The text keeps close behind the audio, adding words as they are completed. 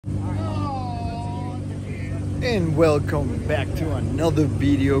And welcome back to another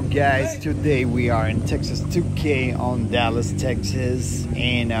video, guys. Today we are in Tx2k on Dallas, Texas,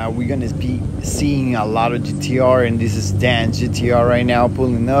 and we're gonna be seeing a lot of GTR. And this is Dan's GTR right now,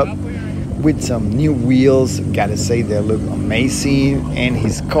 pulling up with some new wheels. Gotta say, they look amazing, and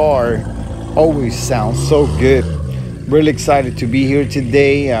his car always sounds so good. Really excited to be here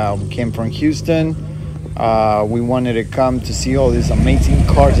today. We came from Houston. We wanted to come to see all these amazing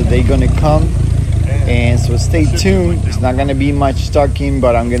cars that they're gonna come. And so stay tuned. It's not gonna be much talking,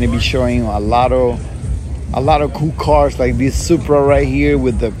 but I'm gonna be showing a lot of cool cars like this Supra right here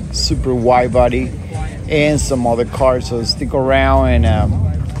with the super wide body, and some other cars. So stick around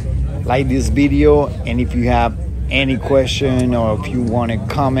and like this video. And if you have any question or if you want to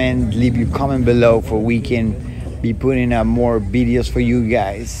comment, leave your comment below for we can be putting up more videos for you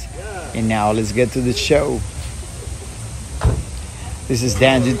guys. And now let's get to the show. This is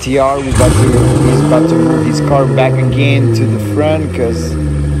Dan GTR. He's about to move his car back again to the front because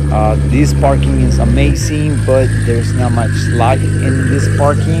this parking is amazing, but there's not much light in this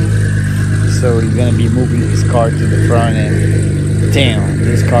parking. So he's gonna be moving his car to the front, and damn,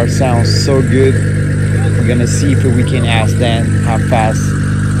 this car sounds so good. We're gonna see if we can ask Dan how fast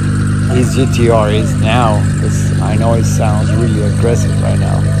his GTR is now, because I know it sounds really aggressive right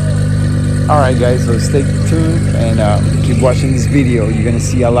now. Alright guys, so stay tuned and keep watching this video. You're gonna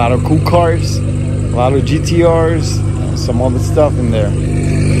see a lot of cool cars, a lot of GTRs, and some other stuff in there.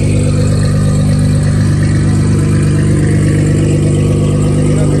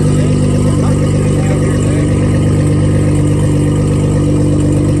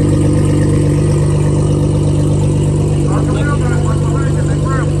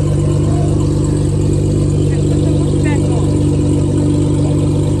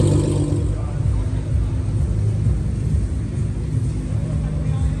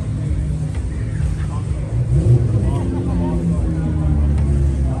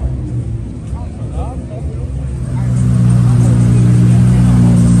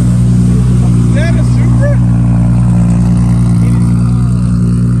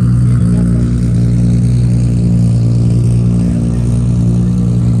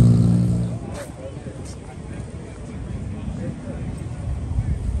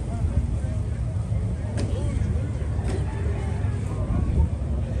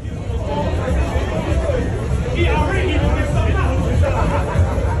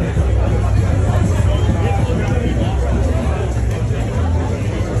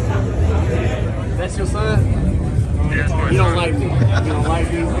 That's your son? You don't like me. You don't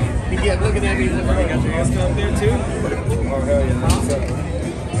like me. He kept looking at me. You got your ass up there too? Oh, hell yeah. What's up?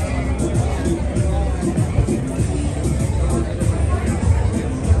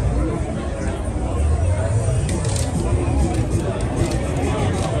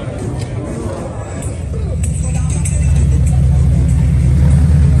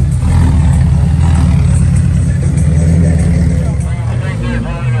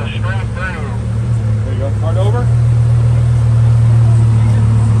 Hard over.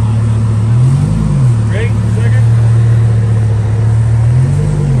 Ready? Second.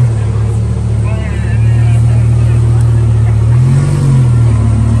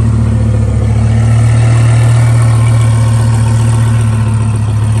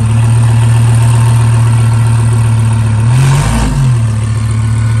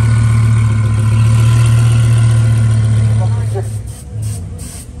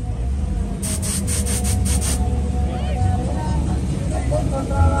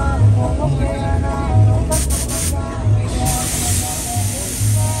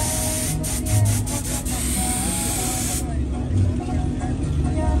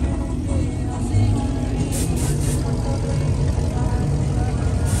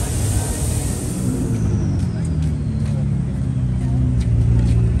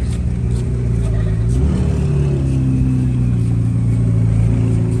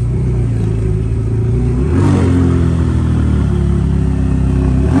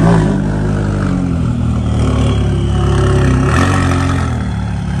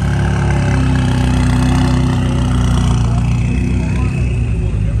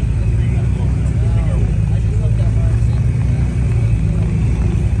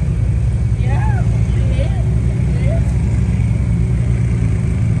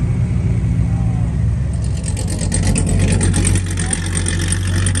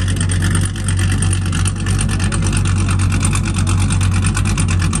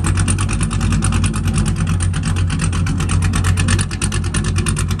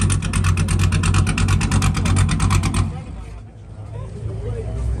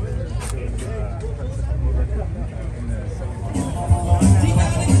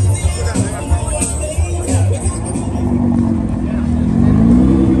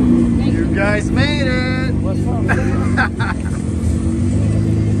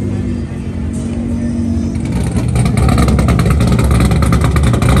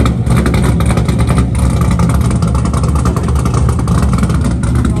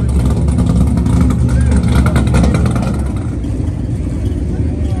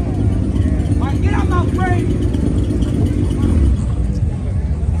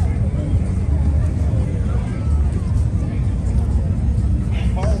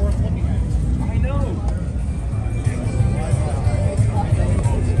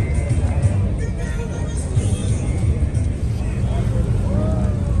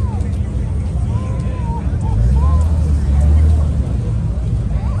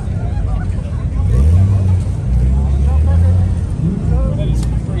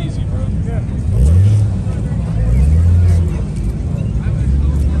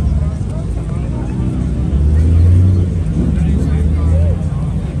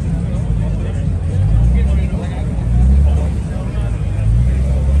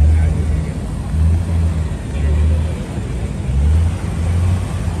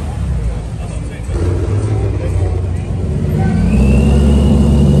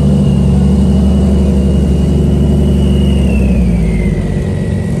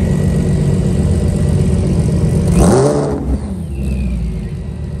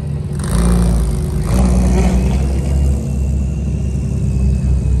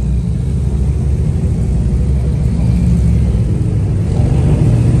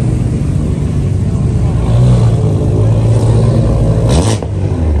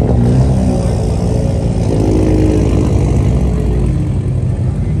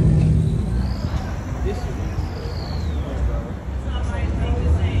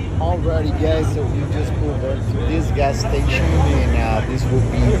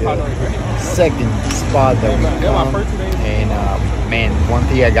 the second spot that we come. And man, one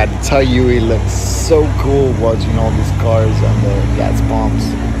thing I got to tell you, it looks so cool watching all these cars on the gas pumps,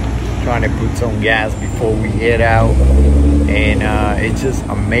 trying to put some gas before we head out. And it's just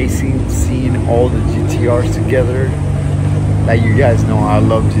amazing seeing all the GTRs together. Like you guys know, I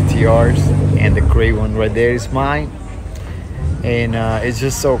love GTRs, and the gray one right there is mine. And it's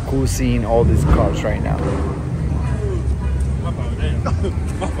just so cool seeing all these cars right now.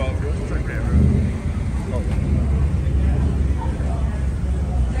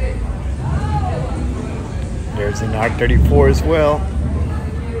 There's an R34 as well.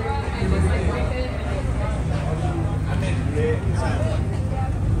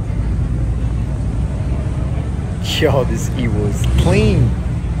 Yo, this Evo is clean.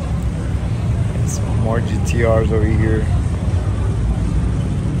 There's some more GTRs over here.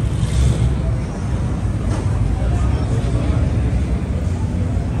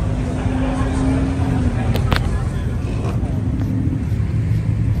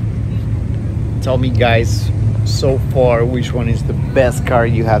 Tell me guys, so far, which one is the best car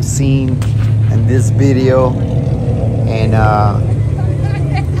you have seen in this video, and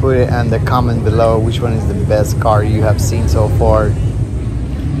put it in the comment below which one is the best car you have seen so far.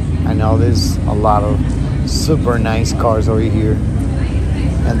 I know there's a lot of super nice cars over here,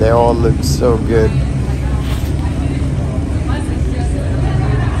 and they all look so good.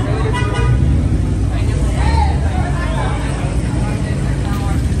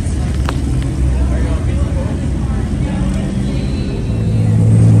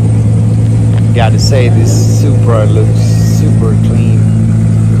 Gotta say, this Supra looks super clean,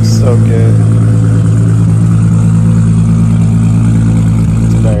 looks so good.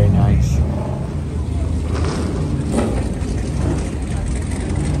 It's very nice.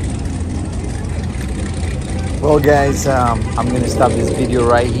 Well guys, I'm gonna stop this video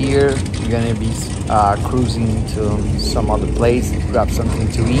right here. We're gonna be cruising to some other place, grab something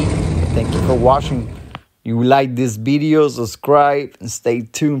to eat. Thank you for watching. If you like this video, subscribe and stay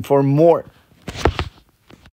tuned for more.